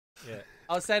Yeah.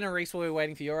 I was saying to Rhys while we were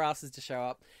waiting for your asses to show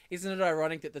up, isn't it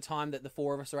ironic that the time that the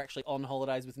four of us are actually on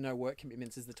holidays with no work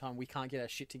commitments is the time we can't get our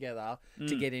shit together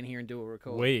to get in here and do a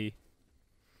record?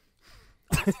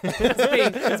 I'm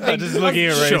just looking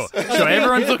at Rhys. Sure,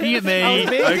 everyone's looking at me.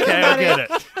 Okay, I get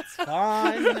it. It's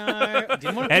fine, you know. I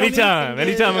didn't want to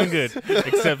Anytime I'm good.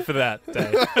 Except for that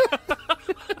day.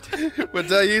 What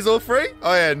day you all free?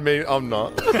 I'm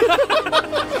not.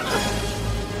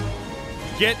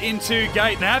 Get Into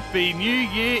Gate, and Happy New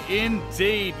Year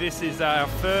indeed. This is our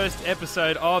first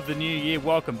episode of the new year.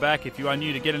 Welcome back if you are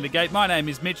new to Get Into Gate. My name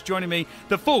is Mitch. Joining me,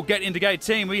 the full Get Into Gate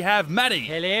team. We have Maddie.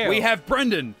 Hello. We have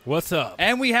Brendan. What's up?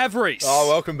 And we have Rhys. Oh,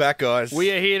 welcome back, guys. We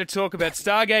are here to talk about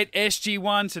Stargate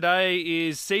SG-1. Today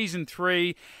is Season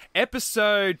 3,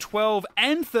 Episode 12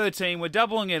 and 13. We're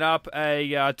doubling it up,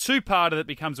 a two-parter that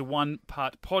becomes a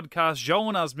one-part podcast.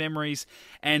 Jolinar's Memories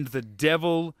and The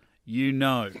Devil You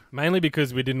Know. Mainly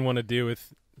because we didn't want to deal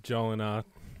with Jolinar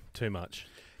too much.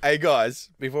 Hey, guys,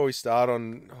 before we start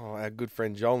on our good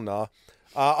friend Jolinar,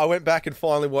 I went back and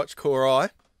finally watched Korai.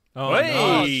 Oh, Hey!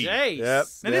 Oh, nice. jeez. Yep.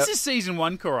 Now, this is Season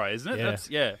 1, Korai, isn't it?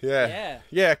 Yeah. Yeah.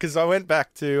 Yeah, because I went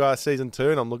back to Season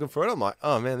 2 and I'm looking for it. I'm like,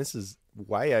 oh, man, this is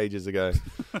way ages ago.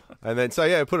 And then,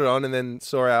 I put it on and then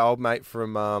saw our old mate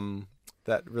from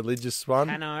that religious one.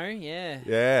 Hanno, yeah.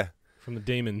 Yeah. From the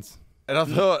demons. And I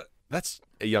thought, that's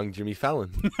a young Jimmy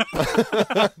Fallon.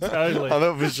 Totally. I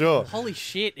thought for sure. Holy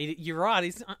shit, you're right.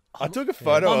 He's, I took a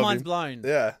photo my of mind's him. blown.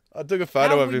 Yeah, I took a How photo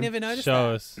have of we him. never noticed Show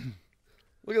that? us.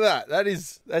 Look at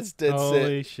that. That's dead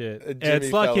Holy set. shit. Jimmy Yeah,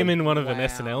 it's like him Fallon. in one of an Wow.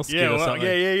 SNL skit Yeah, or well, something.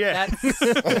 yeah.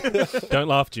 That's Don't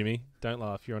laugh, Jimmy. Don't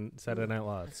laugh. You're on Saturday Night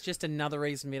Live. it's just another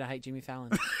reason for me to hate Jimmy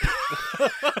Fallon.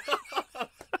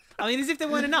 I mean, as if there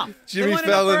weren't enough. Jimmy there weren't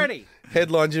enough Fallon. already.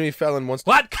 Headline: Jimmy Fallon wants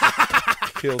What?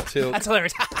 to kill Tilt. That's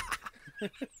hilarious.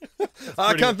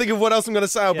 I can't think of what else I'm going to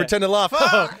say. I'll pretend to laugh.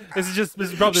 This is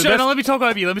probably Shut the up, best. let me talk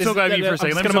over you. Let me talk over you for a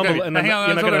second. I'm Let just me gonna talk over mumble you. and then Hang on,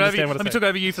 you're not let me gonna talk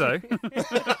over you. understand what Let me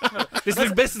I talk over you for though.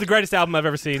 This is the greatest album I've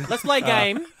ever seen. Let's play a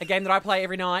game that I play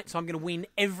every night, so I'm going to win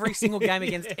every single game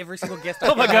against every single guest I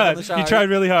Oh my have on god, the show. you tried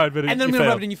really hard, but and then I'm you going to failed.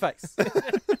 rub it in your face.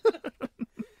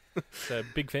 So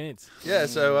big fans. Yeah,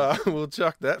 so we'll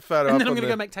chuck that photo And up then I'm on going to the-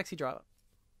 go make Taxi Driver.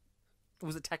 Or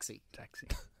was it Taxi? Taxi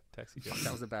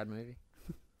That was a bad movie.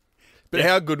 But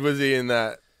how good was he in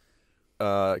that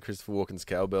Christopher Walken's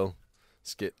Cowbell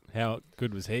skit? How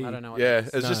good was he? I don't know. What Yeah, it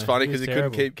is. it's just No, funny he was because he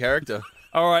couldn't terrible. keep character.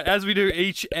 All right, as we do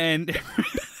each and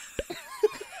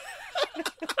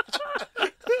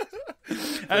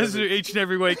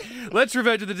every week, let's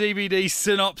revert to the DVD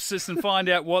synopsis and find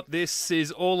out what this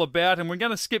is all about. And we're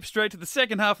going to skip straight to the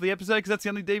second half of the episode because that's the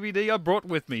only DVD I brought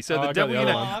with me. So Oh, the I got devil the you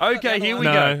other know. one. I've got Okay, the here other we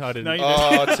one. go. No, I didn't. No, you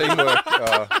didn't. Oh, teamwork.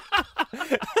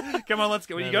 Oh, Come on, let's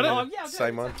go. You got No, it? no, Yeah,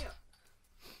 same one.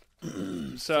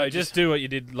 So Just do what you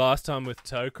did last time with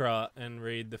Tok'ra and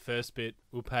read the first bit.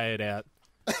 We'll pay it out,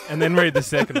 and then read the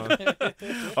second one.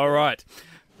 all right.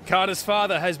 Carter's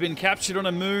father has been captured on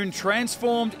a moon,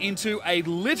 transformed into a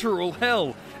literal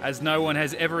hell, as no one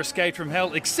has ever escaped from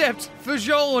hell except for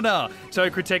Jolinar.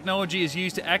 Tok'ra technology is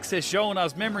used to access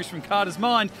Jolinar's memories from Carter's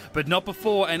mind, but not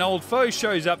before an old foe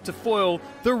shows up to foil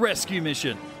the rescue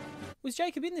mission. Was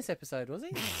Jacob in this episode, was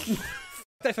he?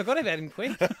 They forgot about him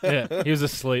quick. Yeah, he was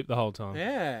asleep the whole time.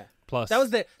 Yeah. Plus, That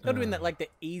would have been the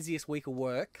easiest week of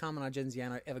work Carmen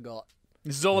Argenziano ever got.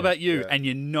 This is all about you, Yeah. and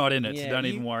you're not in it, so Yeah, don't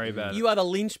you- even worry about it. You are the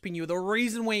linchpin. You're the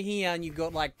reason we're here, and you've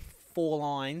got like 4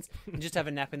 lines, and just have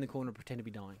a nap in the corner and pretend to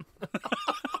be dying.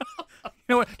 You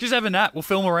know what? Just have a nap. We'll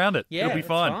film around it. Yeah, It'll be that's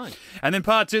fine. fine. And then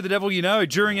part 2, The Devil You Know.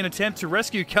 During an attempt to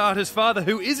rescue Carter's father,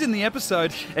 who is in the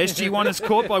episode, SG-1 is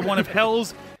caught by one of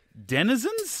Hell's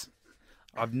denizens?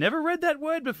 I've never read that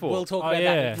word before. We'll talk Oh, about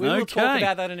yeah. that. We will talk Okay.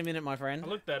 about that in a minute, my friend. I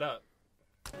looked that up.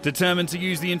 Determined to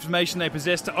use the information they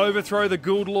possess to overthrow the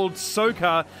Gould Lord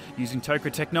Sokar, using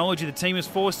Tok'ra technology, the team is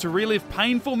forced to relive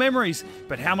painful memories.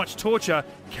 But how much torture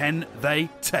can they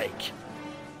take?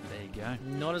 There you go.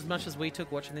 Not as much as we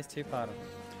took watching this 2-parter.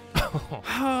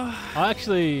 I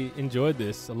actually enjoyed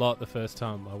this a lot the first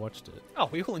time I watched it. Oh,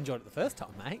 we all enjoyed it the first time,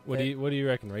 mate. What do you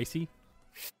reckon, Rhysy?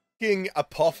 King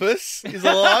Apophis is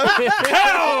alive.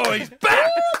 Oh, he's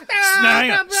back! Hang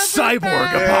on.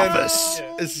 Cyborg Apophis.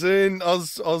 As soon I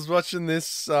was watching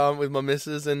this with my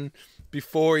missus, and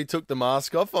before he took the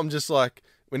mask off, I'm just like,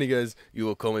 when he goes, "You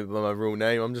will call me by my real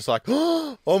name," I'm just like,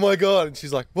 "Oh my god!" And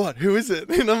she's like, "What? Who is it?"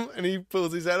 And he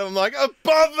pulls his head up. I'm like,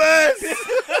 "Apophis!"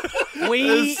 We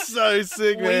It's so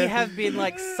sick, we man. have been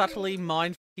like subtly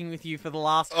mind f***ing with you for the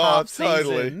last Oh, half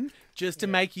totally. season, just to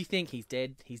make you think he's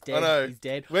dead. He's I know. dead. He's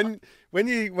dead. When when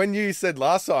you said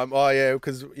last time, oh yeah,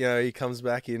 because he comes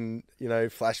back in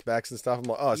flashbacks and stuff. I'm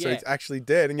like, oh, so Yeah. he's actually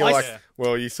dead, and you're I like, s-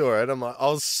 well, you saw it. I'm like, I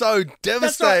was so That's right.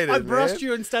 devastated. I brushed man.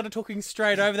 you and started talking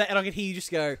straight over that, and I could hear you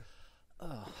just go,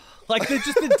 oh. Like just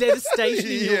the devastation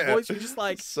in your Yeah. voice. You're just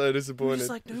like, So you're disappointed. just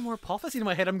like, no more Apophis. In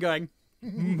my head, I'm going,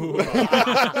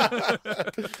 It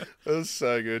was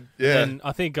so good. Yeah. And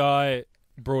I think I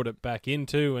brought it back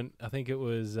into, and I think it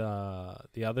was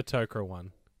the other Tok'ra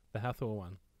one, the Hathor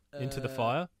one, Into the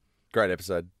Fire. Great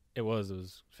episode. It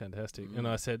was fantastic. And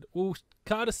I said, well,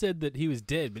 Carter said that he was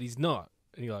dead, but he's not.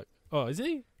 And you're like, oh, is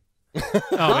he?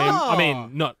 I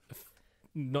mean, not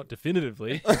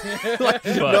definitively. But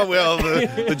No, well,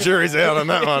 the jury's out on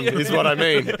that one, is what I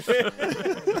mean.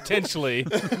 potentially,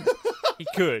 he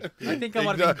could. I think I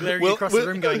might have been glaring across the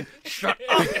room going, shut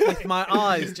up with my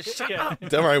eyes. Just shut up.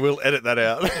 Don't worry, we'll edit that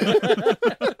out.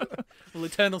 Well,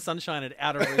 Eternal Sunshine had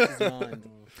out of Rhys's mind.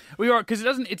 We are, because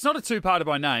it's not a two-parter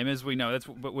by name, as we know.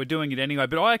 But we're doing it anyway.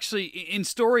 But I actually, in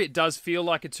story, it does feel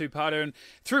like a two-parter. And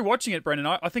through watching it, Brendan,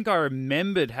 I think I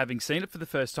remembered having seen it for the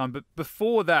first time. But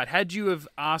before that, had you have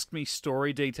asked me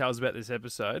story details about this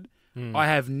episode, I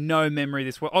have no memory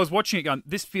of this. I was watching it going,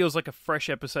 this feels like a fresh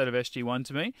episode of SG-1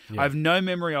 to me. Yeah. I have no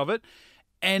memory of it.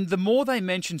 And the more they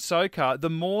mention Sokar, the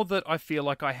more that I feel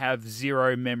like I have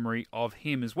zero memory of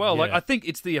him as well. Yeah. Like, I think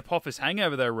it's the Apophis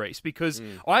hangover, though, Rhys, because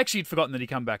I actually had forgotten that he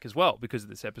come back as well because of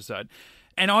this episode.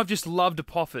 And I've just loved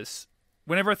Apophis.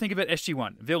 Whenever I think about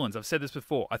SG-1, villains, I've said this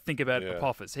before, I think about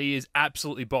Apophis. He is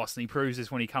absolutely boss, and he proves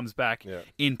this when he comes back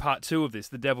in part 2 of this,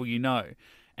 The Devil You Know.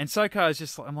 And Sokar is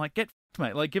just, I'm like, get f***ed,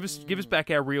 mate. Like, give us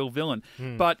back our real villain.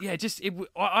 But, yeah,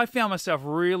 I found myself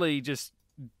really just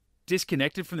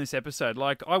disconnected from this episode.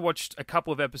 Like, I watched a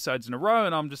couple of episodes in a row,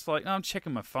 and I'm just like, I'm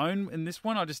checking my phone. In this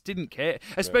one, I just didn't care.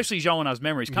 Especially Jolinar's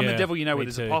memories. Come The Devil You Know with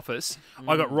his Apophis,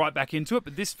 I got right back into it.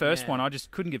 But this first one, I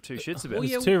just couldn't give two shits about.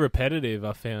 It's too repetitive,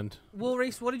 I found. Well,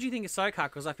 Rhys, what did you think of Sokar?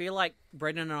 Because I feel like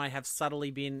Brendan and I have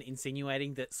subtly been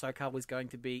insinuating that Sokar was going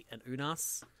to be an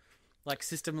Unas, like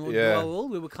System Lord Goa'uld.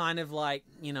 We were kind of like,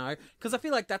 because I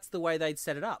feel like that's the way they'd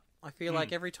set it up. I feel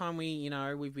like every time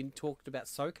we've been talked about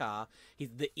Sokar,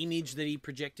 the image that he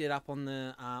projected up on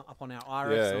our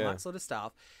iris and all that sort of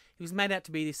stuff, he was made out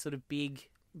to be this sort of big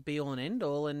be all and end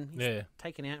all, and he's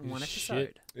taken out in one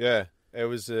episode. Yeah, it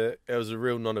was a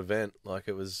real non-event. Like,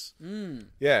 it was,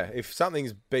 if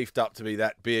something's beefed up to be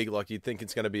that big, like, you'd think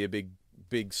it's going to be a big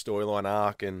storyline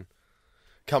arc and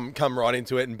come right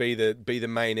into it and be the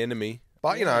main enemy.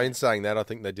 But in saying that, I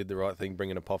think they did the right thing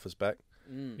bringing Apophis back.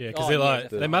 Yeah, because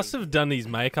they must have done his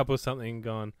makeup or something and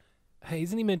gone, hey,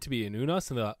 isn't he meant to be an Unas?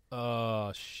 And they're like,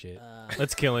 oh, shit.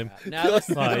 Let's kill him. No,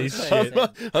 he's shit.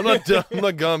 I'm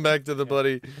not going back to the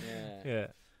bloody... Yeah.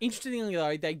 Interestingly,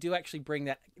 though, they do actually bring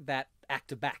that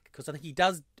actor back, because I think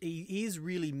he is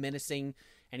really menacing,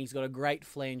 and he's got a great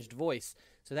flanged voice.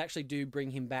 So they actually do bring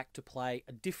him back to play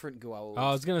a different Goa'uld.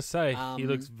 I was going to say, he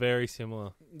looks very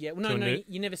similar. Yeah, well, no,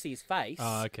 you never see his face.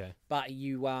 Oh, okay. But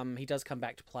he does come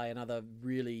back to play another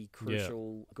really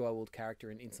crucial Goa'uld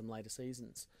character in some later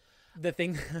seasons. The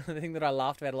thing that I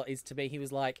laughed about a lot is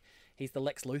he's the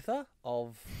Lex Luthor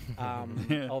of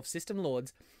System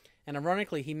Lords, and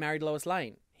ironically, he married Lois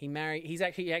Lane. He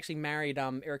actually married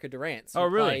Erica Durance, who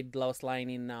played Lois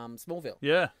Lane in Smallville.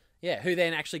 Yeah. Yeah, who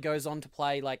then actually goes on to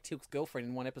play like Teal'c's girlfriend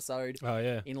in one episode. Oh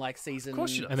yeah, in like season. Of course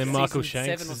she does. And then Michael season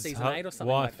Shanks' 7 or season 8 or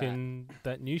something wife like that. in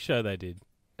that new show they did.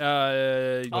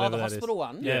 The that hospital is.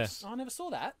 one. Yes. Oh, I never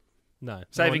saw that. No,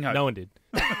 Saving Hope. No one did.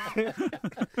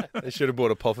 They should have brought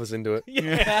Apophis into it.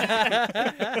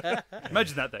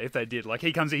 Imagine that, though, if they did. Like,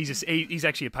 he comes, he's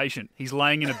actually a patient. He's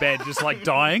laying in a bed just, like,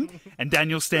 dying, and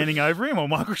Daniel's standing over him, or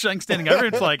Michael Shank's standing over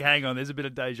him. It's like, hang on, there's a bit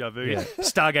of deja vu. Yeah.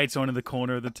 Stargate's on in the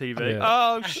corner of the TV. Yeah.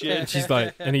 Oh, shit. He's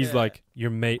like, your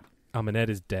mate, Amunet,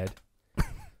 is dead.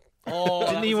 Oh,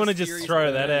 Didn't he want to just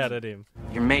throw that out at him?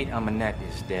 Your mate Amunet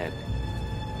is dead.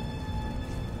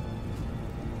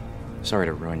 Sorry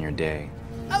to ruin your day.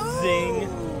 Zing.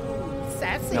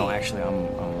 Sassy. No, actually,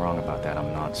 I'm wrong about that.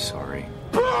 I'm not sorry.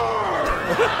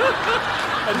 I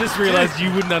just realized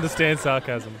you wouldn't understand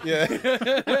sarcasm. Yeah.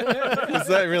 Is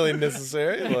that really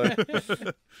necessary?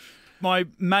 Like... My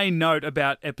main note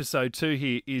about episode 2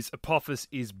 here is Apophis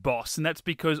is boss, and that's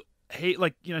because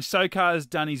Sokar's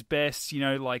done his best,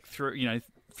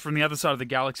 from the other side of the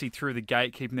galaxy through the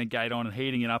gate, keeping the gate on and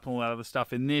heating it up and all that other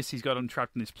stuff. In this, he's got him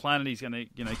trapped on this planet. He's going to,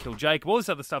 kill Jacob. All this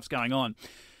other stuff's going on.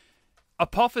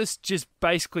 Apophis just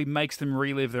basically makes them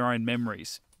relive their own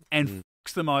memories and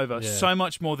fucks them over so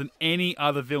much more than any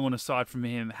other villain aside from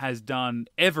him has done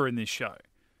ever in this show.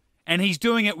 And he's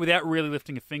doing it without really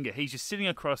lifting a finger. He's just sitting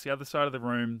across the other side of the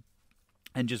room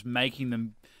and just making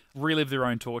them relive their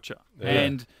own torture. Yeah.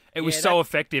 And it was Yeah, so that-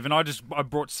 effective. And I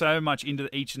brought so much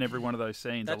into each and every one of those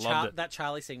scenes. I loved it. That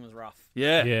Charlie scene was rough.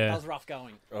 Yeah. That Yeah, was rough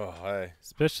going. Oh, hey.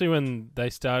 especially when they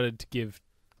started to give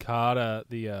Carter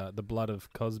the blood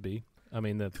of Cosby. I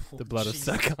mean the blood of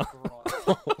Jesus Sokar.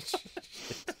 Christ.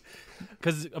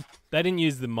 Because they didn't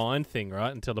use the mind thing,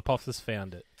 right? Until Apophis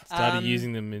found it. Started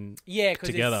using them in Yeah, because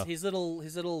together. his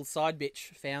little side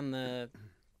bitch found the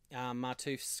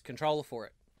Martouf's controller for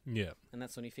it, Yeah, and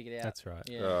that's when he figured it out. that's right.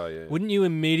 Yeah. Oh, yeah. Wouldn't you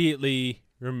immediately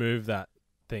remove that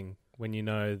thing when you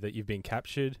know that you've been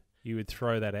captured? You would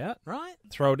throw that out? Right?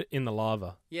 Throw it in the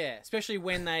lava. Yeah, especially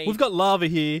when they. We've got lava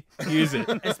here. Use it.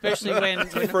 Especially when.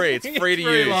 It's free. It's free to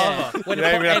Free use. lava. When You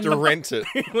don't even have and, to rent it.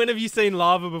 When have you seen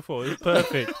lava before? It's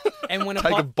perfect. and when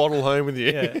Take a bottle home with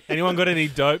you. Yeah. Anyone got any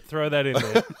dope? Throw that in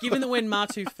there. given that when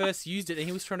Martouf first used it and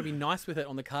he was trying to be nice with it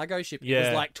on the cargo ship, it Yeah.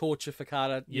 was like torture for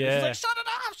Carter. You know, Yeah. she's like, shut it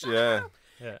up, shut it Yeah. up.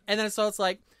 Yeah. And then so it's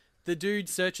like the dude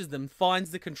searches them,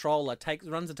 finds the controller,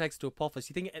 runs and takes it to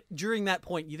Apophis. You think during that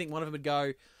point, you think one of them would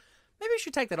go, maybe I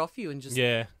should take that off you and just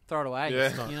Yeah. throw it away.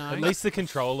 Yeah. You know? At least the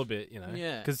control a bit, you know.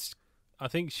 Yeah. Because I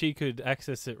think she could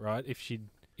access it, right? If she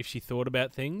thought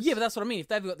about things. Yeah, but that's what I mean. If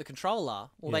they've got the controller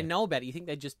or they Yeah. know about it, you think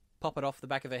they'd just pop it off the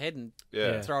back of their head and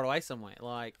Yeah. throw it away somewhere.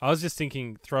 Like, I was just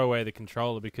thinking throw away the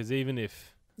controller because even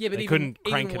if yeah, but they even, couldn't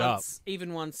crank even it once,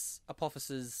 Even once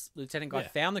Apophis's lieutenant guy Yeah.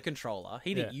 found the controller,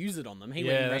 he didn't Yeah. use it on them. He Yeah,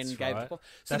 went and ran that's and gave right. it to Apophis.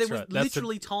 So That's there was right. That's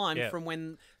literally time yeah. from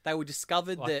when they were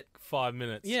discovered like that, 5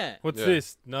 minutes. Yeah. What's Yeah.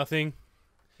 this? Nothing.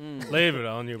 Leave it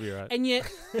on, you'll be right. and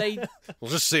yet they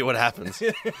We'll just see what happens.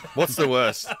 What's the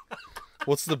worst?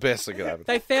 What's the best that could happen?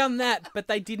 they found that, but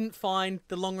they didn't find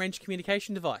the long range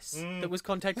communication device that was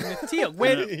contacting the Teal.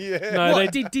 Where Yeah. No,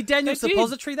 what, they did Daniel they did.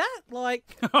 suppository that? Like,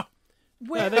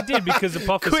 where? No, they did because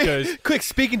Apophis goes. Quick,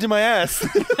 speak into my ass.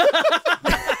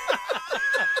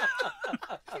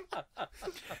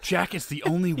 Jack, it's the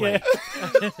only way.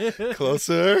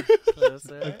 Closer.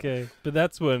 Okay, but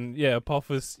that's when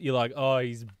Apophis. You're like, oh,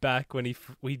 he's back when he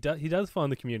does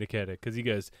find the communicator because he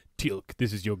goes, Tilk,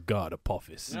 this is your god,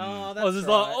 Apophis. Oh, I was that's just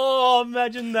like, right. oh,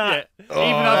 imagine that. Even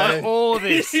after all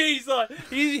this. He's like,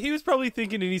 he was probably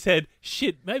thinking in his head,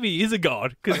 shit, maybe he is a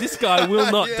god because this guy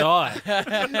will not die.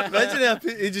 Imagine how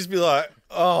he'd just be like,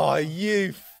 oh, are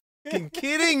you fucking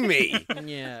kidding me?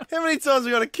 Yeah. How many times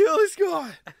we got to kill this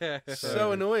guy?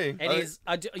 So annoying. It is.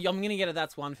 I'm going to get a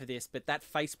that's one for this, but that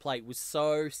faceplate was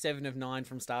so 7 of 9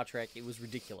 from Star Trek. It was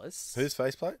ridiculous. Whose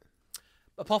faceplate?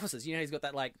 Apophysis, you know, he's got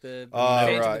that like the Oh,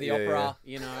 Phantom right, of the yeah, Opera,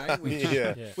 you know. Which,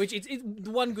 Yeah. Yeah. which it's the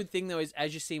one good thing though is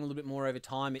as you see him a little bit more over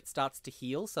time, it starts to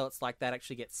heal. So it's like that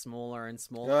actually gets smaller and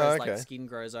smaller Oh, as like okay. skin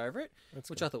grows over it,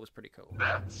 which I thought was pretty cool.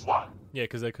 Yeah,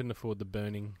 because they couldn't afford the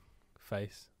burning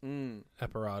face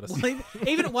apparatus. Well,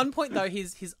 even at one point though,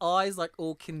 his eyes like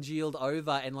all congealed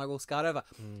over and like all scarred over,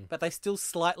 but they still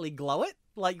slightly glow it.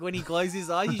 Like when he glows his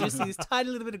eyes, you just see this tiny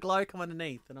little bit of glow come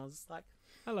underneath, and I was just like,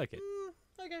 I like it.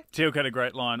 okay. Teal'c had a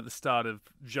great line at the start of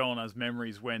Jolinar's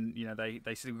memories when, you know,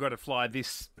 they said, we've got to fly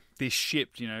this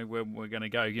ship, you know, where we're going to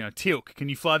go. You know, Teal'c, can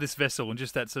you fly this vessel? And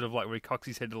just that sort of like where he cocks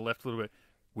his head to the left a little bit.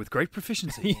 With great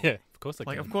proficiency. Yeah, of course I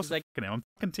Like, can. of course I can. I'm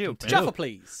fucking Teal'c, man. Jaffa,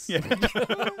 please. Yeah.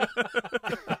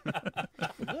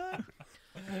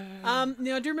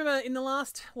 Now I do remember in the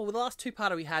last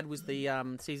two-parter we had was the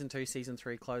season 2, season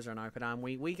 3 closer and open.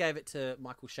 We gave it to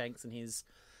Michael Shanks and his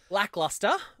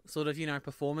lackluster sort of, you know,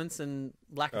 performance and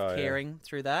lack of caring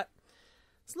through that.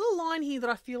 There's a little line here that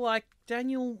I feel like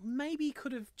Daniel maybe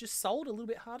could have just sold a little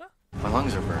bit harder. My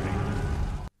lungs are burning.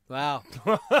 Wow.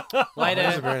 Way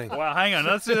to Wow, hang on.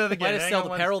 Let's do that again. Hang sell on the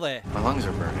one- peril there. My lungs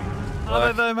are burning. Are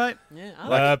they though, mate? Yeah. I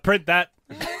like Print that.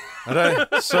 I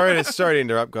don't. Sorry to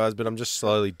interrupt, guys, but I'm just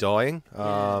slowly dying.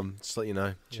 Just let you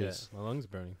know. Cheers. Yeah, my lungs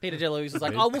burning. Peter DeLuise was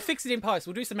like, "Oh, we'll fix it in post.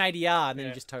 We'll do some ADR," and then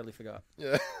he just totally forgot.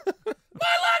 Yeah.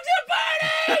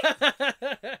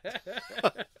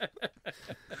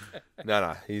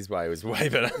 No, his way was way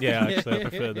better. Yeah, actually, I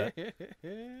prefer that.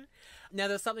 Now,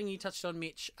 there's something you touched on,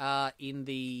 Mitch, in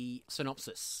the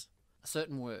synopsis. A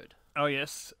certain word. Oh,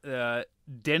 yes.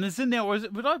 Denizen. Now, was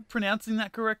I pronouncing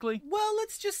that correctly? Well,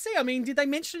 let's just see. I mean, did they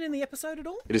mention it in the episode at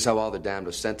all? It is how all the damned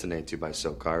are sent to Natu by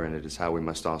Sokar, and it is how we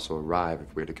must also arrive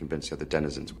if we are to convince the other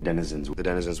denizens. Denizens.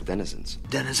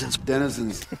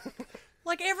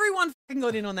 Like, everyone fucking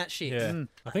got in on that shit. Yeah.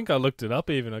 I think I looked it up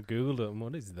even. I Googled it. And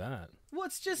what is that? Well,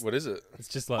 it's just... What is it? It's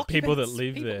just like people that occupants,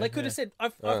 live people. there. They could have said, I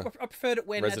preferred it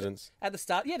when... Residents. At the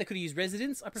start. Yeah, they could have used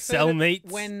residents. I preferred Cellmates.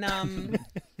 it when...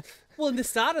 well, in the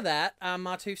start of that,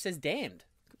 Martouf says damned.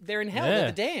 They're in hell. Yeah. They're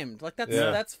the damned. Like,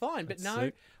 that's fine. But That's no,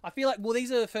 sick. I feel like... Well,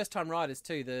 these are first-time writers,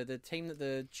 too. The team,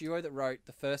 the duo that wrote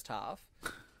the first half...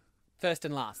 first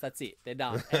and last. That's it. They're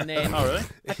done. And then Oh, really?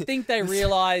 I think they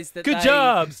realised that Good they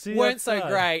job. See you weren't so outside.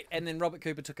 great. And then Robert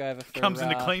Cooper took over for Comes in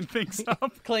to clean things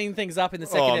up. clean things up in the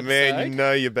second Oh episode. man, you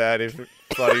know you're bad if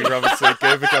bloody Robert C.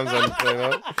 Cooper comes on. You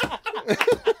know?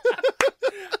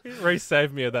 Rhys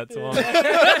saved me of that time.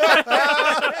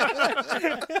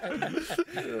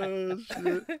 Oh,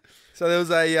 shit. So there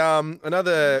was a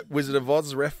another Wizard of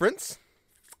Oz reference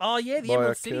Oh yeah, the by Emerald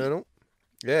our City. Colonel.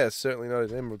 Yeah, certainly not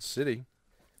at Emerald City.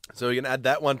 So we can add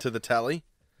that one to the tally.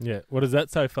 Yeah. What is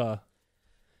that so far?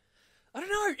 I don't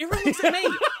know. Everyone looks at me.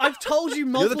 I've told you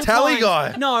multiple tally times.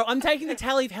 guy. No, I'm taking the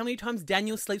tally of how many times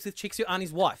Daniel sleeps with chicks who aren't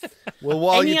his wife. Well,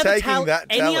 while Any you're other taking that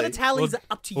tally, any other tallies Well-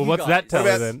 are up to well, you what's guys. that what tally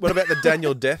about, then? what about the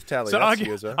Daniel death tally? So That's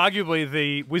you as well. arguably,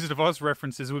 the Wizard of Oz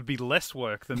references would be less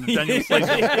work than the Daniel Sleep.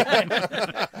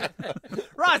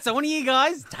 Right, so one of you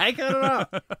guys, take it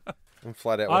up. I'm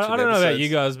flat out watching I don't know about you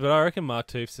episodes. guys, but I reckon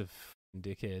Martouf's a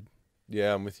dickhead.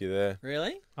 Yeah, I'm with you there.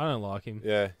 Really? I don't like him.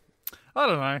 Yeah, I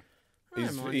don't know.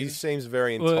 he seems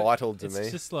very Well, entitled to it's me.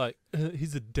 just like,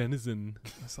 he's a denizen.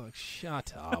 It's like,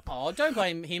 shut up. Oh, don't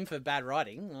blame him for bad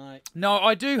writing. Like, No,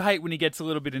 I do hate when he gets a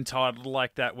little bit entitled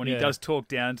like that, when he Yeah. does talk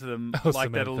down to them Oh,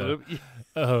 like that a Samantha. little bit.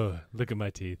 Oh, look at my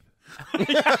teeth.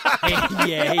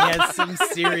 yeah, he has some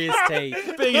serious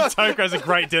teeth. Being a Tok'ra is a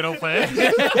great dental plan.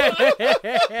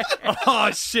 Oh,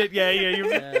 shit.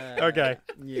 Yeah. Okay.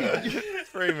 Yeah.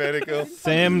 Free medical.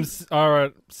 Sam's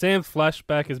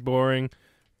flashback is boring.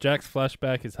 Jack's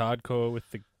flashback is hardcore with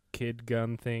the kid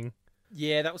gun thing.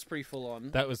 Yeah, that was pretty full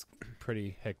on. That was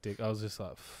pretty hectic. I was just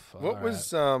like, What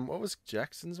was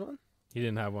Jackson's one? He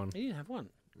didn't have one He didn't have one.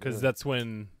 because that's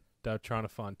when they were trying to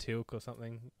find Teal'c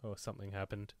or something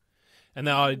happened, and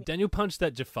then Daniel punched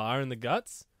that Jafar in the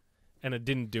guts, and it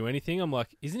didn't do anything. I'm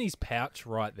like, isn't his pouch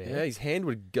right there? Yeah, his hand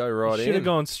would go right Should in. have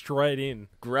gone straight in.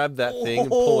 Grab that thing and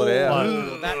pull it out.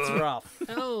 Oh, that's rough.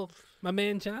 Oh, my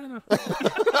man China.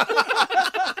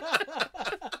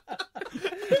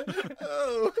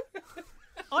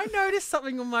 I noticed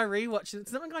something on my rewatch, and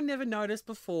it's something I never noticed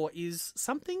before, is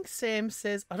something Sam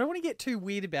says. I don't want to get too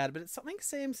weird about it, but it's something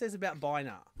Sam says about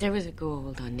Bynarr. There was a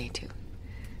Goa'uld on Natu,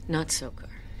 not Sokar.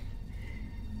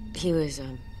 He was,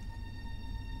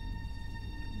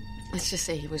 let's just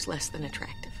say he was less than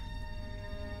attractive.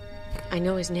 I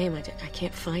know his name, I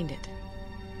can't find it.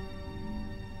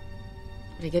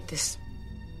 But I get this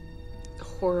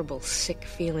horrible, sick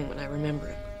feeling when I remember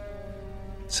it.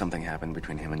 Something happened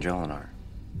between him and Jolinar.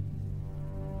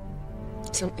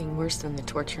 Something worse than the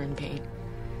torture and pain.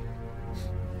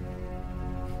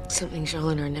 Something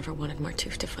Jolinar never wanted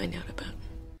Martouf to find out about.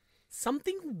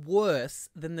 Something worse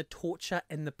than the torture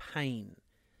and the pain.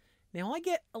 Now, I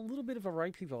get a little bit of a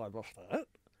rapey vibe off that.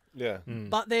 Yeah.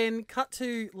 But then cut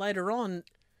to later on,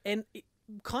 and it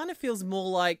kind of feels more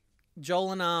like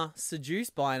Jolinar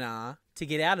seduced Bynarr to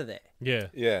get out of there. Yeah,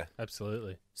 Yeah.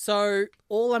 absolutely. So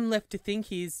all I'm left to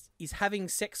think is having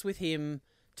sex with him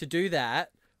to do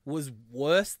that was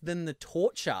worse than the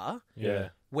torture Yeah,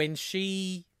 when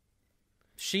she's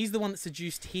the one that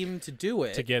seduced him to do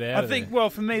it. to get out. I think, well,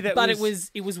 for me, that but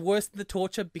was... it was worse than the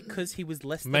torture because he was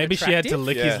less than maybe she had to attractive.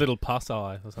 lick Yeah. his little pus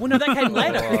eye. Or something. Well, no, that came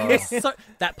later. So,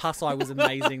 that pus eye was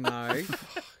amazing, though.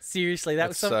 Seriously, that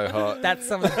was so hot. That's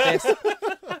some of the best.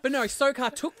 But no,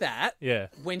 Sokar took that yeah,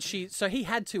 when so he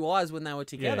had two eyes when they were yeah,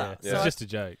 together. yeah. So It's just a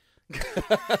joke.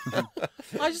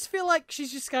 I just feel like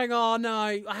she's just going, oh no,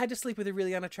 I had to sleep with a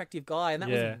really unattractive guy, and that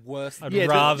Yeah. was worse. I'd Yeah,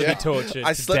 rather Yeah. be tortured.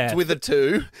 I to slept death. with a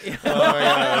 2. Oh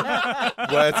my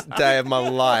god. Worst day of my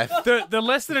life. The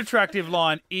less than attractive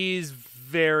line is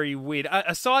very weird.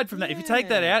 Aside from that, if you take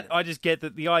that out, I just get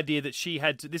that the idea that she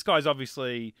had to... This guy's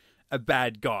obviously a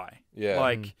bad guy. Yeah.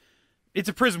 Like, it's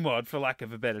a prison ward, for lack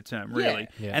of a better term, really.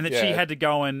 Yeah. And that she Yeah. had to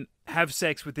go and have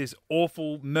sex with this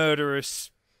awful,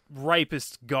 murderous,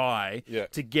 rapist guy Yeah.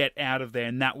 to get out of there,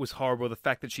 and that was horrible. The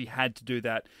fact that she had to do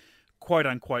that, quote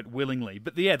unquote, willingly.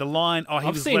 But yeah, the line, he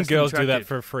I've was seen less than girls do that attractive.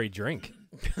 for a free drink.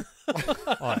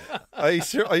 Are you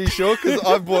sure? Because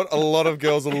I've bought a lot of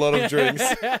girls a lot of drinks.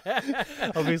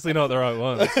 Obviously not the right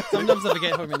one. Sometimes I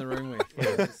forget who I'm in the room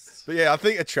with. But yeah, I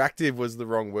think attractive was the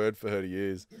wrong word for her to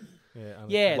use.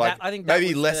 Yeah, Like I think that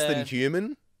maybe was less the- than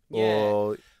human, Yeah.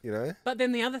 or you know. But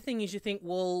then the other thing is, you think,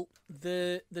 well,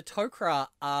 the Tok'ra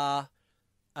are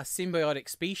a symbiotic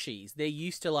species. They're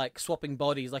used to like swapping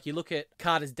bodies. Like you look at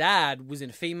Carter's dad was in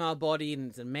a female body and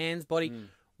it's a man's body.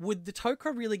 Would the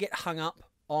Tok'ra really get hung up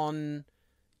on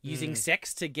using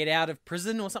sex to get out of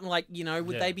prison or something like? You know,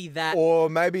 would Yeah. they be that Or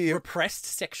maybe repressed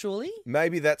sexually?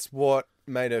 that's what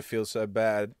made her feel so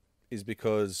bad, is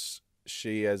because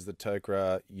she, as the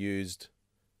Tok'ra, used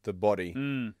the body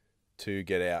to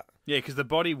get out. Yeah, because the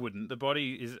body wouldn't. The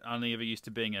body is only ever used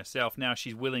to being herself. Now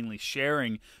she's willingly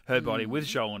sharing her body with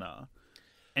Jolinar.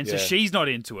 And so she's not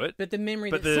into it. But the memory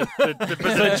But that...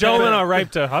 So Jolinar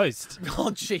raped her host.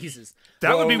 Oh, Jesus.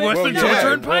 That would be worse than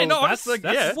torture and pain. Well, No, that's it's like,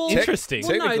 that's yeah. interesting.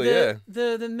 Well, no,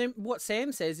 Technically, what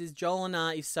Sam says is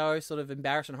Jolinar is so sort of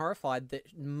embarrassed and horrified that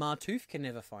Martouf can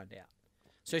never find out.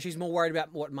 So she's more worried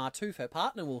about what Martouf, her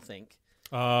partner, will think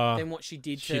than what she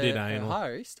did to her anal.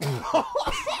 host.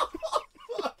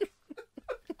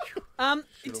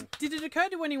 Did it occur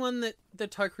to anyone that the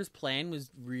Tok'ra's plan was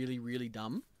really, really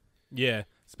dumb? Yeah,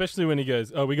 especially when he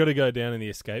goes, "Oh, we got to go down in the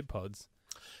escape pods."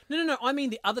 No. I mean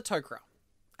the other Tok'ra.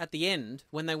 At the end,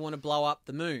 when they want to blow up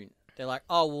the moon, they're like,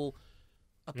 "Oh well,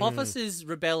 Apophis is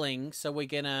rebelling, so we're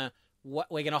gonna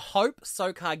hope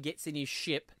Sokar gets in his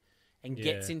ship and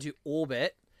gets into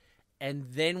orbit, and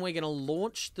then we're gonna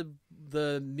launch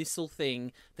the missile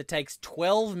thing that takes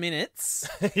 12 minutes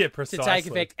Yeah, to precisely. take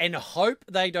effect, and hope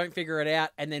they don't figure it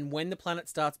out. And then when the planet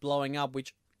starts blowing up,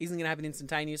 which isn't gonna happen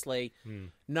instantaneously,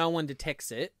 no one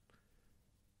detects it.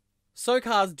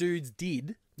 Sokar's dudes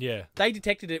did. Yeah, They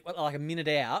detected it like a minute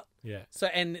out. yeah. So,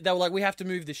 and they were like, we have to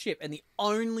move the ship. And the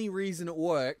only reason it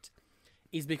worked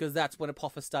is because that's when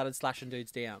Apophis started slashing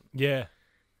dudes down. Yeah.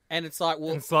 And it's like,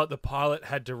 well, It's like the pilot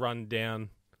had to run down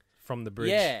from the bridge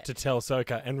Yeah. to tell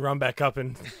Sokar and run back up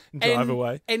and drive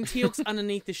away. And Teal'c's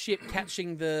underneath the ship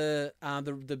catching the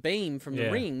beam from the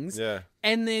rings. Yeah.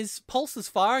 And there's pulses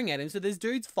firing at him. So there's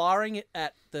dudes firing it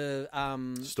at the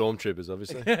Stormtroopers,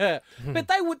 obviously. but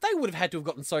they would have had to have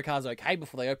gotten Sokar's okay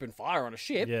before they opened fire on a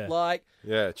ship. Yeah. Like,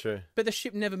 Yeah, true. but the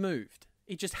ship never moved.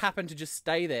 It just happened to just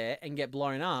stay there and get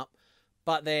blown up.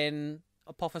 But then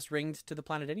Apophis ringed to the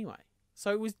planet anyway.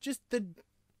 So it was just the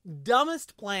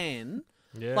dumbest plan.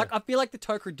 Yeah. Like, I feel like the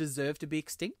Tok'ra deserve to be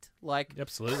extinct. Like,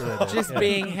 Absolutely. they do. just Yeah.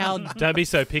 being how... Don't be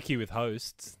so picky with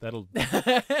hosts. That'll.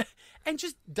 and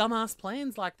just dumbass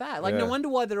plans like that. Like, no Yeah. wonder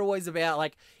why they're always about,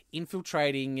 like,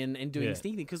 infiltrating and doing Yeah.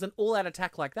 sneaking. Because an all-out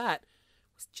attack like that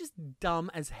was just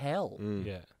dumb as hell.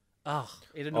 Yeah. Ugh,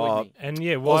 it annoyed me. And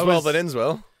yeah, why All's well was that ends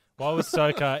well. why was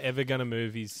Sokar ever going to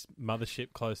move his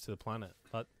mothership close to the planet?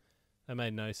 Like, that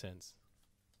made no sense.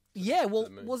 Yeah, well,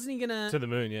 wasn't he going To the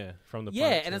moon, yeah, from the Yeah,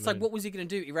 planet to and the it's like, moon. what was he going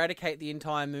to do? Eradicate the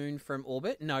entire moon from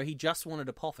orbit? No, he just wanted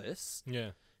Apophis Yeah.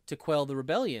 to quell the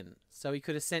rebellion. So he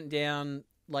could have sent down,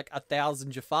 like,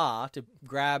 1,000 Jafar to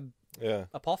grab Yeah.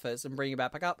 Apophis and bring it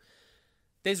back up.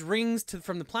 There's rings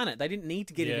from the planet. They didn't need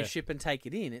to get in Yeah. a ship and take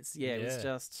it in. It was Yeah.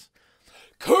 just...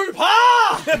 Cooper!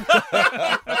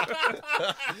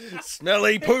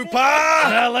 Smelly pooper!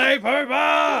 Smelly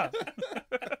pooper!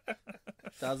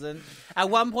 Doesn't. At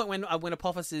one point, when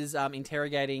Apophis is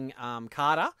interrogating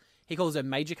Carter, he calls her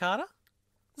Major Carter.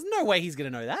 There's no way he's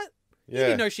going to know that. He Yeah.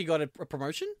 didn't know she got a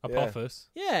promotion. Apophis.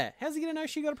 Yeah, how's he going to know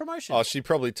she got a promotion? Oh, she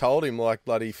probably told him like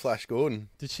bloody Flash Gordon.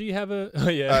 Did she have a? Oh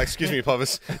yeah. Excuse me,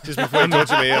 Apophis. Just before you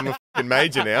torture me, I'm a fucking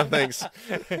major now. Thanks.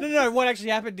 No. What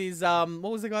actually happened is, what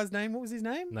was the guy's name? What was his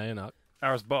name? Nayanuk.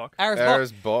 Aris Bok. Aris Bok.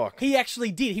 Aris Bok. He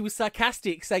actually did. He was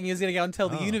sarcastic, saying he was going to go and tell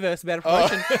the universe about a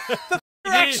promotion. He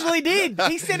actually did.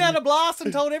 He sent out a blast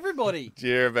and told everybody. Did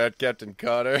you hear about Captain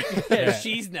Carter? Yeah,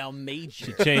 she's now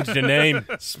major. Changed her name.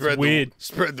 Spread weird.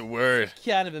 Spread the word.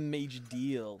 Kind of a major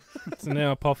deal. So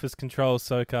now Apophis controls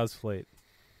Sokar's fleet.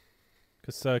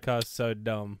 Because Sokar's so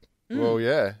dumb. Well,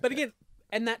 yeah. But again,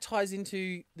 and that ties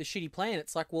into the shitty plan.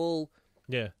 It's like, well,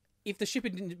 Yeah. if the ship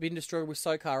had been destroyed with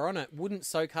Sokar on it, wouldn't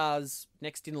Sokar's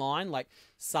next in line, like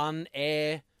son,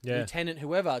 heir, lieutenant,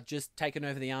 whoever, just taken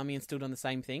over the army and still done the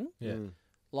same thing? Yeah.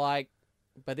 Like,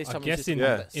 but this I time guess it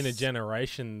was just in a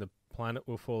generation, the planet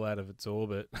will fall out of its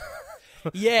orbit.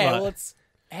 Yeah, Like- well, it's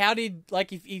how did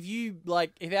like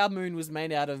if our moon was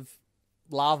made out of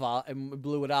lava and we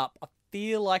blew it up, I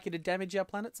feel like it'd damage our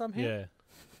planet somehow. Yeah.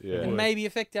 Yeah. And maybe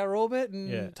affect our orbit and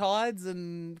Yeah. tides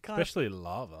and kind Especially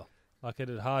lava. Like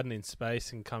it'd harden in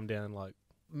space and come down like.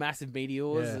 of massive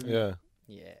meteors. Yeah. And, Yeah.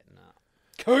 yeah, no.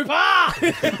 Cooper!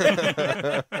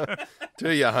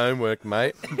 Do your homework,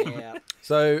 mate. Yeah.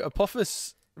 So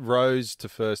Apophis rose to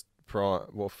first prime.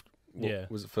 Yeah.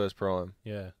 Was it first prime?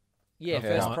 Yeah. Yeah, Of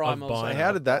first bi- prime of also. Bino.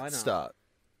 How did that Bino. start?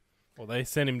 Well, they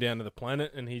sent him down to the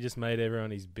planet and he just made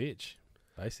everyone his bitch,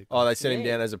 basically. Oh, they sent him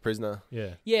Yeah. down as a prisoner.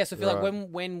 Yeah. Yeah, so I feel like Right.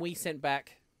 when we sent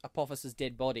back Apophis's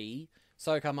dead body,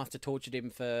 Sokar must have tortured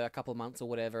him for a couple of months or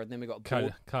whatever, and then we got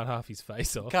bored. Cut half his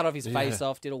face off. Cut off his face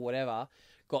off, did or whatever,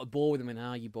 got bored with him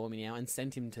and, you bore me now, and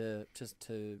sent him to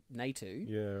Natu,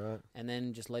 Yeah, right. and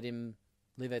then just let him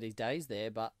live out his days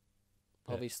there, but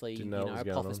obviously, didn't know what was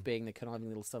going Apophis on. being the conniving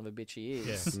little son of a bitch he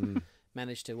is, Yeah.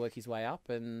 managed to work his way up,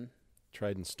 and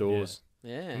Trading stores.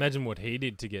 yeah. Imagine what he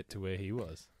did to get to where he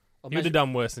was. He would have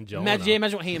done worse than Joel. Imagine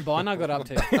what he and Bino got up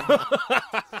to.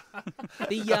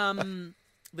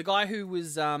 The guy who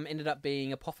was ended up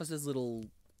being Apophis' little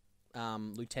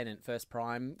lieutenant, first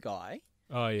prime guy.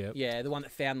 Oh, yeah. Yeah, the one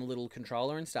that found the little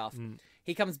controller and stuff.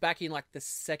 He comes back in like the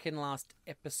second last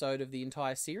episode of the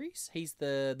entire series. He's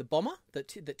the bomber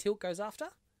that Tilt goes after.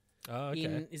 Oh,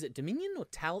 okay. Is it Dominion or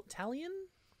Talion?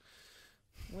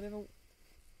 Whatever.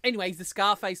 Anyway, he's the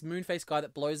Scarface, Moonface guy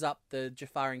that blows up the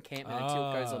Jafar encampment and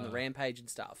Tilt goes on the rampage and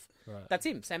stuff. Right. That's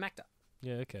him, same actor.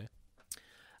 Yeah, okay.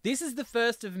 This is the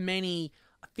first of many.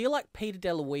 I feel like Peter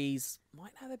DeLuise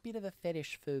might have a bit of a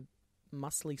fetish for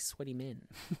muscly, sweaty men.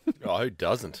 Oh, who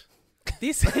doesn't?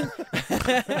 This, I'm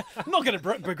not going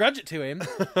to begrudge it to him,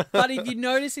 but if you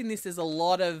notice in this, there's a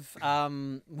lot of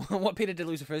what Peter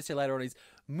DeLuise refers to later on is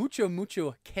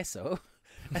mucho queso,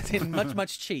 as in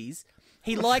much cheese.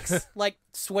 He likes like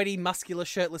sweaty, muscular,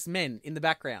 shirtless men in the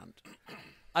background.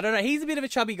 I don't know. He's a bit of a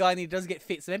chubby guy and he does get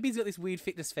fit, so maybe he's got this weird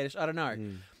fitness fetish. I don't know,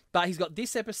 but he's got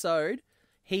this episode.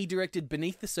 He directed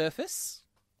Beneath the Surface,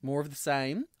 more of the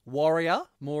same. Warrior,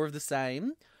 more of the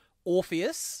same.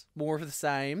 Orpheus, more of the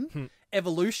same.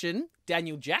 Evolution,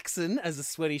 Daniel Jackson as a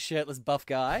sweaty, shirtless, buff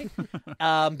guy,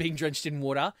 being drenched in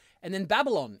water. And then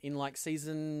Babylon in like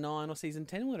season 9 or season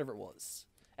 10, whatever it was.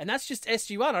 And that's just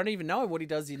SG-1. I don't even know what he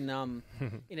does in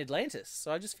Atlantis.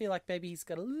 So I just feel like maybe he's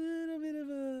got a little bit of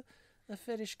a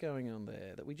fetish going on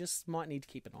there that we just might need to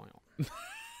keep an eye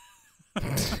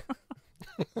on.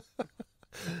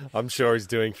 I'm sure he's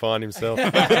doing fine himself.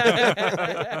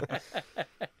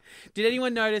 Did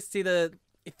anyone notice it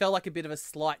felt like a bit of a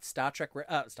slight Star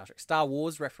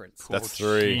Wars reference? That's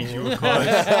 3. Jeez, you were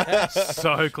close.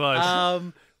 So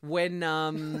close. When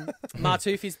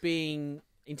Martouf is being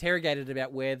interrogated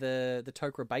about where the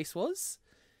Tok'ra base was,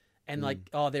 and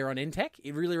they're on Entek.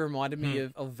 It really reminded me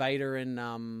of Vader and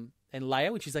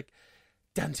Leia, when she's like,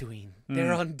 Dantooine.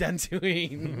 They're on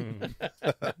Dantooine.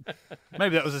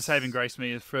 Maybe that was a saving grace for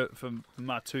me for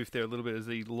Martouf there a little bit as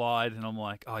he lied, and I'm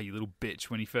like, oh, you little bitch,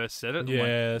 when he first said it.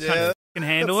 Yeah. Like, can't you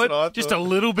handle it just a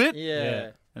little bit.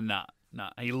 Yeah. And nah,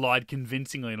 he lied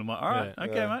convincingly, and I'm like, all right,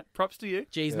 okay, mate, props to you.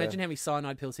 Jeez, imagine how many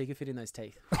cyanide pills he could fit in those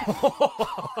teeth.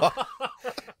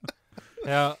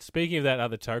 Now, speaking of that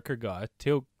other Tok'ra guy,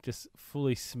 Tilk just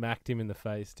fully smacked him in the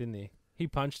face, didn't he? He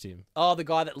punched him. Oh, the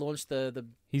guy that launched the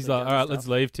He's the like, gun all right, stuff. let's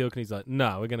leave, Tilk. And he's like,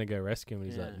 no, we're going to go rescue him.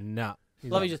 And he's like, nah. He's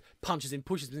Love like, he just punches him,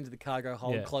 pushes him into the cargo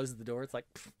hold, closes the door. It's like,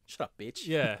 shut up, bitch.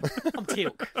 yeah. I'm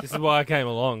Tilk. This is why I came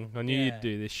along. I knew Yeah. you'd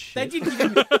do this They shit. did give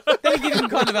him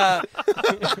kind of a.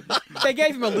 They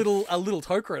gave him a little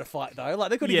Tok'ra to fight though.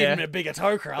 Like they could have given him a bigger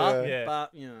Tok'ra, Yeah.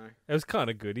 but you know. It was kind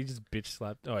of good. He just bitch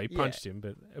slapped. Oh, he punched him,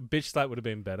 but a bitch slap would have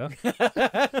been better.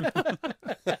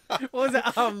 What was it?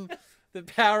 The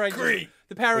Power Rangers.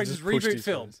 The Power Rangers just pushed reboot his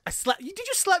film. face. Did you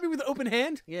just slap me with an open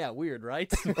hand? Yeah, weird,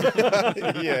 right?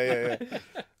 yeah.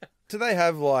 Do they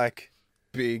have like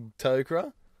big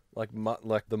Tok'ra, like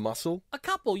the muscle? A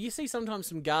couple. You see sometimes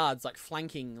some guards like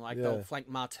flanking, like they'll flank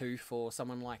Martouf or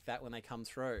someone like that when they come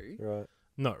through. Right.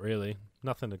 Not really.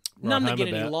 Nothing to write None that home get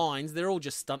any about. lines. They're all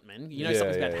just stuntmen. You know Yeah,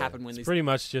 something's about yeah, to yeah. happen when It's these. pretty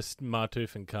much just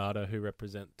Martouf and Carter who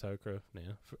represent Tok'ra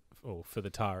now, for the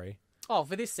Tari. Oh,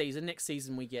 for this season. Next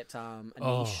season we get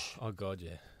Anish. Oh God,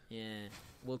 yeah. Yeah,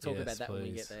 we'll talk Yes, about that when we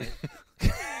get please.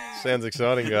 there. Sounds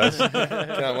exciting, guys.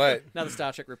 Can't wait. Another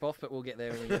Star Trek ripoff, but we'll get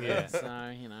there when we get there.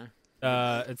 So you know.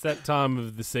 It's that time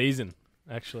of the season,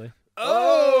 actually.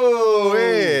 Oh,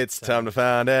 it's time to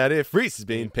find out if Rhys has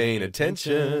been paying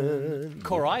attention.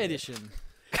 Korai edition.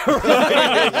 Shit.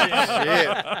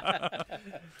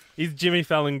 Is Jimmy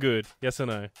Fallon good? Yes or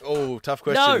no? Oh, tough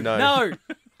question. No.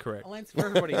 Correct. I'll answer for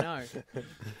everybody. No.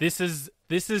 This is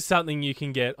something you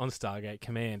can get on Stargate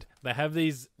Command. They have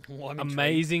these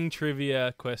amazing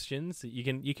trivia questions that you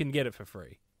can get it for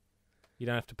free. You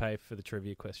don't have to pay for the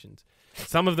trivia questions.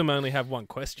 Some of them only have one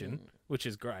question, which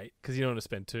is great because you don't want to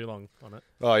spend too long on it.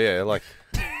 Oh, yeah, like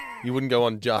you wouldn't go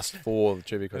on just for the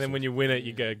trivia And question. then when you win it,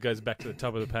 it goes back to the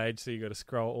top of the page, so you got to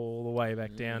scroll all the way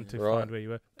back down to Right. find where you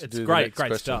were. To It's do the great next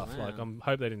question. stuff. Wow. Like I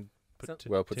hope they didn't put Sounds-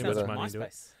 Well put too much together. money into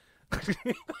it.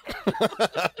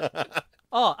 MySpace.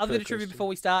 Oh, other bit of trivia before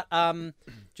we start.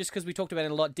 Just because we talked about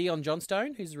it a lot, Dion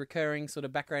Johnstone, who's a recurring sort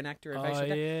of background actor. Oh, Invasion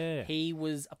Actor, yeah. he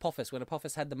was Apophis when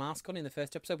Apophis had the mask on in the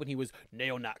first episode when he was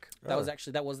Neonak. That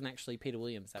wasn't actually Peter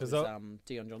Williams. That was 'Cause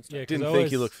Dion Johnstone. Yeah, 'cause Didn't I think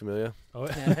always- he looked familiar.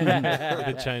 With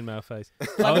a chainmail face.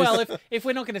 Like, well, if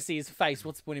we're not going to see his face,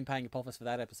 what's the point in paying Apophis for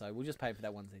that episode? We'll just pay for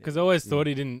that one scene. Because I always thought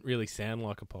he didn't really sound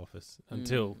like Apophis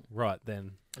until right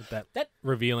then, at that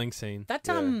revealing scene. That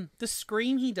the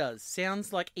scream he does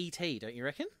sounds like E.T., don't you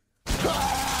reckon? Sounds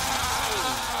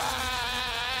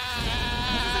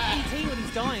like E.T. when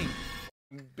he's dying.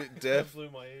 Bit deaf. Blew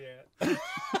my ear out.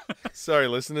 Sorry,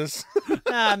 listeners.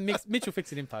 Mitch will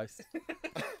fix it in post.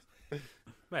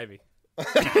 Maybe.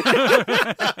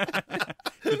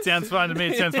 It sounds fine to me.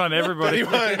 It sounds fun to everybody.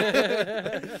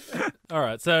 All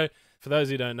right. So, for those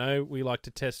who don't know, we like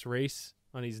to test Rhys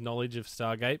on his knowledge of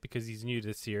Stargate because he's new to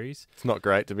the series. It's not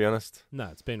great, to be honest. No,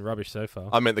 it's been rubbish so far.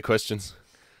 I meant the questions.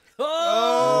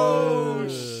 Oh,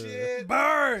 shit.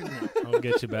 Burn! I'll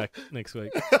get you back next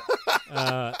week.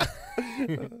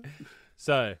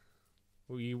 So,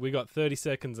 we got 30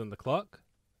 seconds on the clock.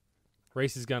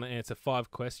 Rhys is going to answer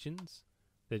 5 questions.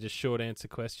 They're just short answer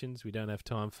questions. We don't have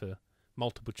time for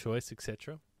multiple choice,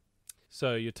 etc.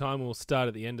 So your time will start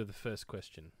at the end of the first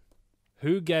question.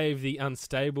 Who gave the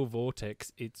unstable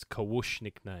vortex its Kawoosh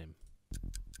nickname?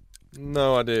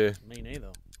 No idea. Me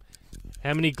neither.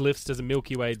 How many glyphs does a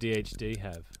Milky Way DHD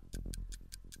have?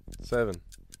 7.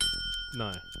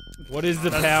 No. What is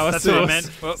the power That's what I source?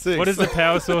 meant. Well, 6. What is the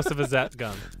power source of a Zat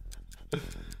gun?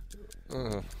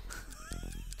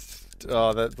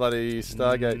 Oh, that bloody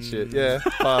Stargate shit. Yeah,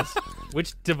 pass.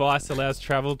 Which device allows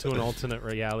travel to an alternate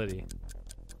reality?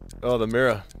 Oh, the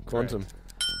mirror. Quantum.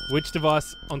 Which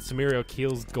device on Samaria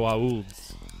kills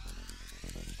Goa'ulds?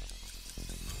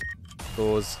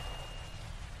 Thor's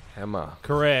hammer.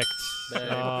 Correct.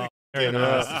 There. Oh, very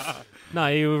nice. No,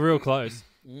 you were real close.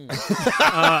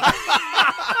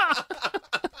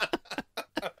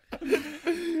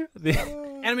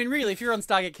 And I mean, really, if you're on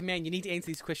Stargate Command, you need to answer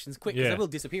these questions quick because Yeah. they will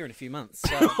disappear in a few months.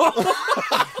 So.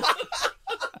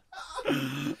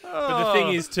 But the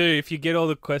thing is, too, if you get all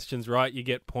the questions right, you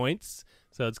get points.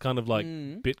 So it's kind of like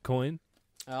Bitcoin.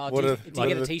 What Do are- you what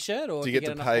get are a the- T-shirt or do you get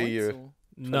to enough pay points, your- or-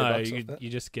 No, $20 off that? you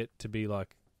just get to be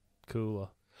like cooler.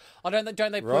 Oh, don't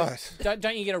they put, Right.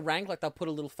 don't you get a rank? Like they'll put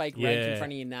a little fake rank in Yeah.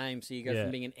 front of your name, so you go Yeah.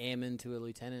 from being an airman to a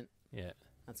lieutenant. Yeah.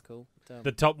 That's cool.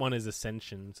 The top one is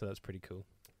Ascension, so that's pretty cool.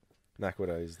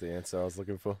 Nakwada is the answer I was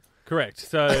looking for. Correct.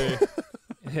 So,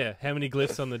 yeah, how many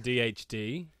glyphs on the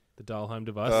DHD, the dial home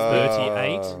device? Uh,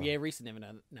 38. Yeah, Rhys would never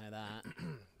know that.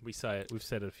 We say it. We've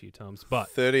said it a few times, but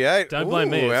 38. Don't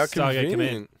blame me, How it's Stargate convenient.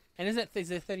 Command. And is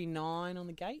there 39 on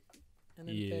the gate? And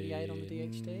then 38 on the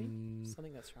DHD? So I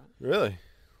think that's right. Really?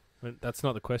 well, that's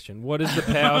not the question. What is the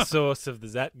power source of the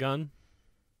Zat gun?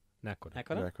 Nakwada.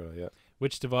 Nakwada? Nakwada, yeah.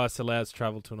 Which device allows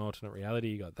travel to an alternate reality?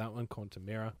 You got that one, Quantum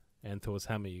Mirror, and Thor's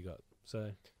hammer. You got.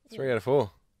 So, 3 out of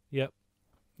 4. yep.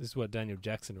 This is what Daniel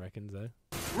Jackson reckons, though.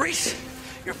 Rhys,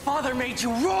 your father made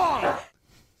you wrong!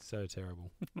 So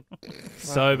terrible.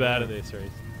 So bad at this,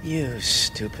 Rhys. You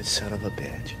stupid son of a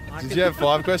bitch. Did you have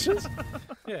 5 questions?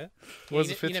 Yeah. What was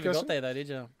the You 5th never question? got there though, did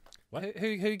you? What?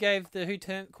 Who coined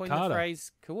Carter. the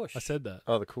phrase "kawoosh"? I said that.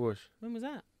 Oh, the Kawoosh. When was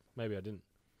that? Maybe I didn't.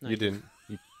 No, You didn't.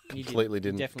 You You completely You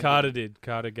didn't. definitely Carter did.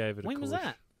 Carter gave it a When was call.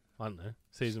 that? I don't know.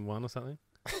 Season 1 or something.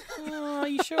 Oh, are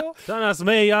you sure? Don't ask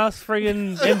me. Ask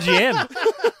friggin' MGM.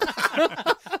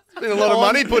 Been a lot of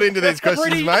money put into these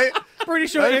questions, mate. Pretty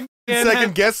sure Don't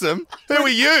second guess them. Who are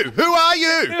you? Who are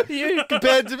you? you.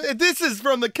 Compared to this is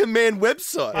from the Command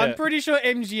website. I'm pretty sure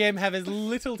MGM have as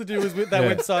little to do with that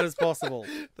Yeah. website as possible.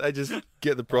 They just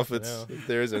get the profits hell. if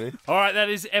there is any. All right, that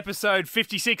is episode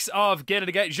 56 of Get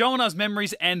Into Geek. Jolinar's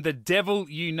Memories and the Devil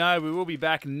You Know. We will be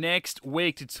back next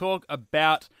week to talk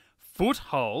about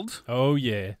Foothold. Oh,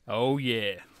 yeah. Oh,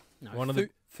 yeah. No, One of the-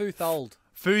 Futhold.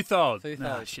 Futhold. Futhold.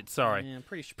 No, shit, sorry. Yeah,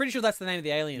 pretty sure that's the name of the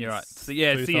aliens. You're right. So,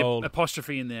 yeah, it's the Futhold.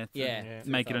 apostrophe in there. Yeah.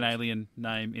 Make it an Futhold. alien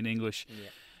name in English. Yeah.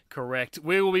 Correct.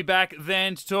 We will be back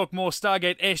then to talk more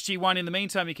Stargate SG-1. In the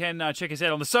meantime, you can check us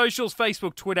out on the socials,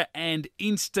 Facebook, Twitter, and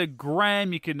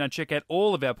Instagram. You can check out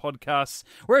all of our podcasts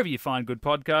wherever you find good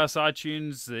podcasts,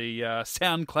 iTunes, the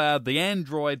Soundcloud, the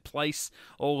Android place,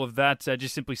 all of that.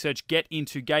 Just simply search Get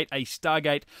Into Gate, a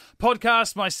Stargate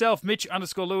podcast. Myself,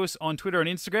 Mitch_Lewis on Twitter and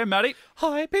Instagram. Matty?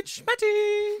 High pitch,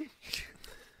 Matty.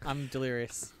 I'm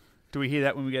delirious. Do we hear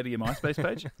that when we go to your MySpace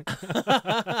page?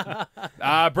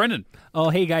 Brendan. Oh,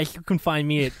 hey, guys. You can find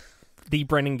me at the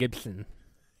Brennan Gibson.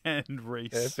 And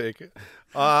Rhys. Epic.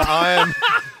 I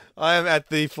am at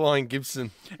the Flying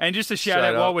Gibson. And just a shout Straight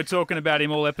out while up. we're talking about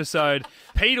him all episode,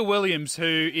 Peter Williams,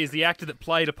 who is the actor that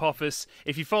played Apophis.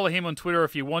 If you follow him on Twitter,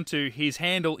 if you want to, his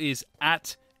handle is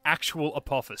at actual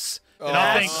Apophis. And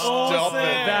I think stop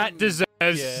it. that deserves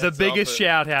the stop biggest it.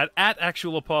 shout out at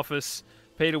actual Apophis.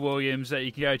 Peter Williams,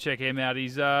 you can go check him out.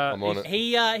 He's I'm on it.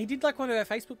 He did like one of our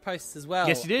Facebook posts as well.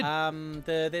 Yes, he did.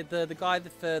 The guy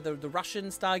for the Russian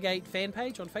Stargate fan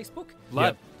page on Facebook.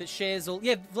 Vlad. That shares all.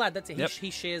 Yeah, Vlad. That's it. Yep.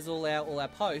 He shares all our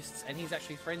posts, and he's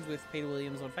actually friends with Peter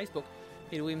Williams on Facebook.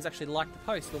 Peter Williams actually liked the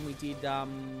post when we did Yeah,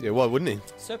 why wouldn't he?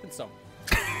 Serpent Song.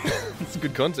 It's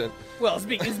good content. Well, it's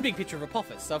a big picture of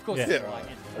Apophis, so of course Yeah. it's Yeah. like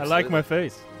it. I like my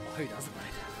face. Who doesn't, mate?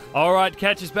 All right,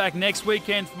 catch us back next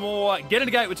weekend for more Get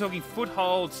Into Gate. We're talking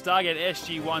Foothold, Stargate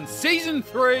SG-1, Season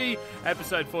 3,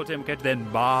 Episode 14. We'll catch you then.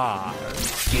 Bye.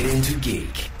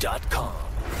 GetIntoGeek.com